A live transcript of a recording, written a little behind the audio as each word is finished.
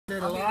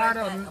Did a lot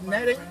of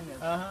netting.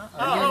 Wait.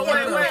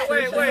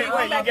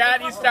 You got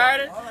it? You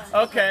started?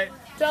 Okay.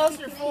 Tell us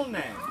your full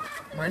name.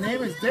 My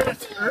name is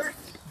Dennis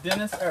Earth.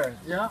 Dennis Earth.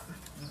 Yeah.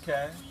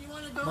 Okay.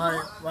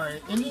 My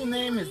Indian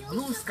name is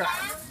Blue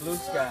Sky. Blue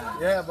Sky.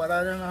 Yeah, but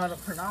I don't know how to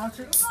pronounce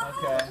it.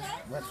 Okay.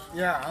 But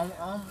yeah,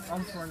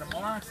 I'm from the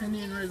Mohawks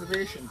Indian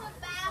Reservation,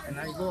 and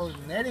I go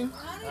netting,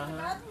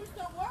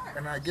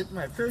 and I get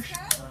my fish.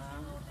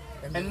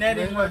 And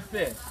netting what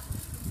fish?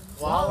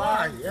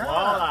 Walleye, yeah.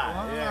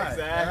 Walleye, yeah,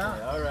 exactly.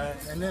 Yeah. All right.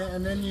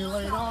 And then you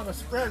lay it out a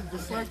spread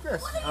just like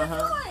this.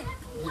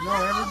 You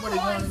know, everybody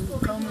wants to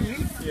come and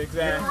eat. Yeah,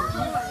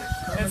 exactly.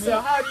 And so,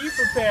 how do you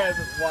prepare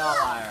the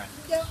walleye?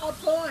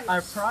 I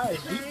fry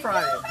it, deep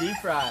fry it. Deep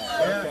fry it.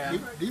 Yeah, Okay.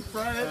 deep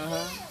fry it.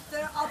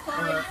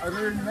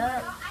 Other than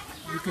that,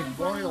 you can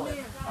boil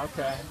it.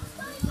 Okay.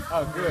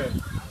 Oh, good.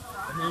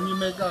 And then you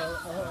make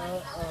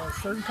a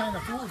certain kind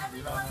of food,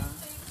 you know,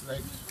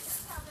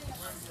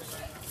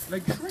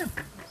 like shrimp.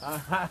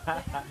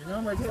 You know,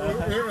 like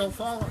it'll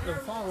fall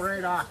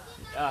right off.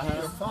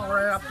 It'll fall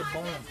right off the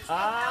bone.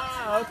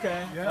 Ah,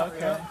 okay. Yeah,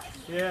 okay.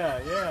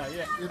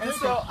 Yeah. And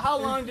so, how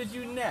long did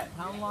you net?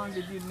 How long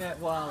did you net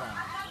walleye?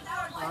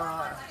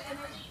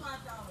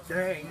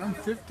 Dang, I'm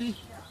 50.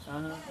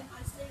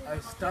 I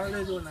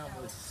started when I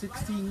was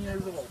 16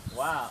 years old.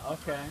 Wow.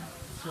 Okay.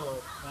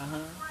 So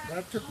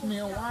that took me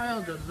a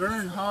while to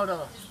learn how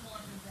to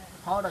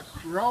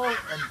row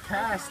and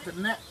cast the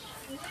net.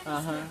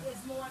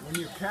 When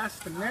you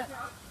cast the net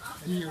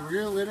and you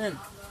reel it in,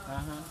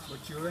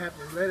 but you have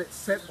to let it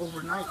set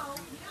overnight.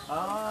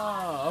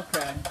 Oh,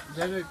 okay.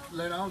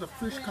 Let all the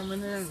fish come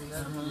in there, and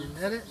then you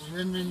net it, and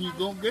then when you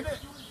go get it,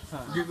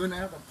 you're gonna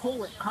have to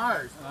pull it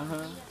hard,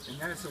 and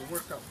that's a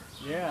workout.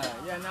 Yeah.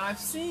 Now I've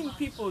seen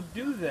people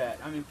do that.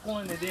 I mean,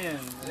 pulling it in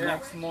the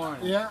next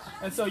morning. Yeah.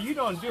 And so you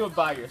don't do it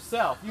by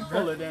yourself. You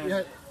pull it in.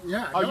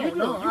 Yeah. Oh, no, you do.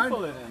 No, you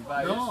pull it in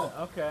by yourself.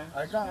 Okay.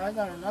 I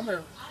got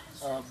another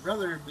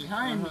brother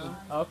behind me,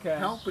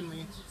 helping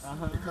me,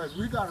 because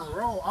we got a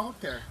row out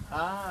there.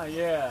 Ah,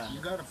 yeah. You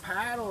got a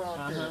paddle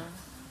out there,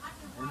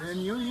 and then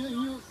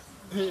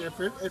hey,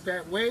 if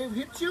that wave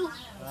hits you,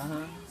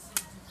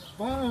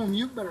 boom,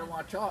 you better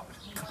watch out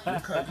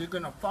because you're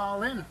gonna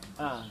fall in.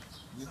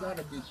 You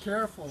gotta be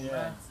careful,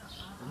 man.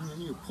 And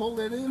when you pull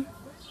it in,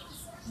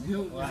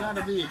 you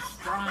gotta be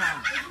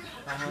strong.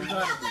 You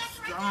gotta be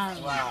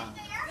strong. Wow.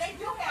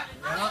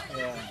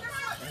 Yeah.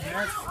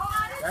 And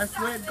that's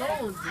where it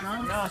goes, you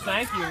know? No,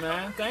 thank you,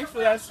 man. Thanks for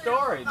that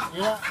story.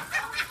 Yeah.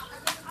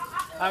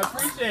 I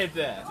appreciate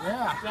that.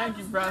 Yeah. Thank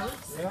you, brother.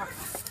 Yeah.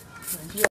 Thank you.